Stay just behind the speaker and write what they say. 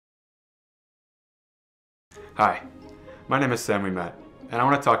Hi, my name is Sam Met, and I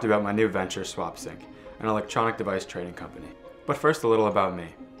want to talk to you about my new venture, SwapSync, an electronic device trading company. But first, a little about me.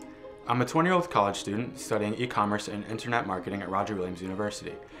 I'm a 20-year-old college student studying e-commerce and internet marketing at Roger Williams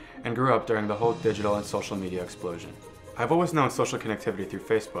University, and grew up during the whole digital and social media explosion. I've always known social connectivity through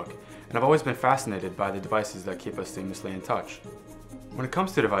Facebook, and I've always been fascinated by the devices that keep us seamlessly in touch. When it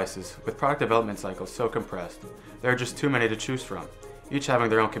comes to devices, with product development cycles so compressed, there are just too many to choose from, each having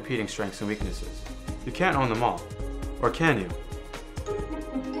their own competing strengths and weaknesses. You can't own them all. Or can you?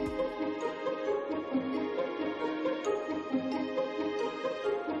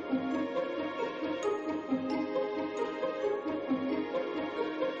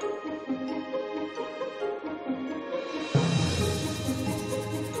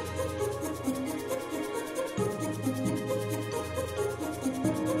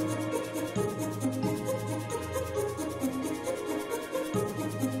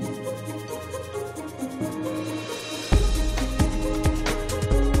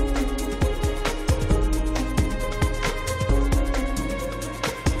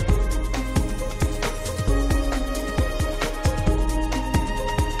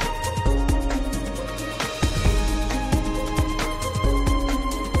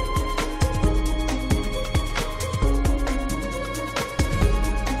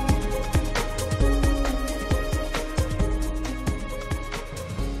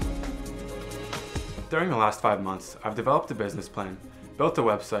 During the last 5 months, I've developed a business plan, built a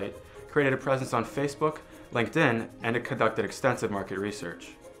website, created a presence on Facebook, LinkedIn, and conducted extensive market research.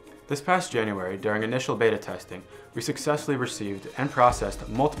 This past January, during initial beta testing, we successfully received and processed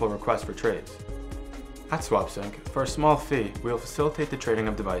multiple requests for trades. At SwapSync, for a small fee, we will facilitate the trading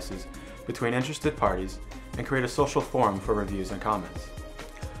of devices between interested parties and create a social forum for reviews and comments.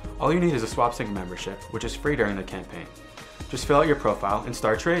 All you need is a SwapSync membership, which is free during the campaign. Just fill out your profile and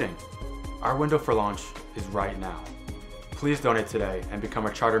start trading. Our window for launch is right now. Please donate today and become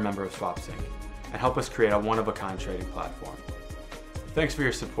a charter member of SwapSync and help us create a one-of-a-kind trading platform. Thanks for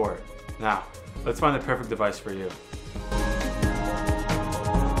your support. Now, let's find the perfect device for you.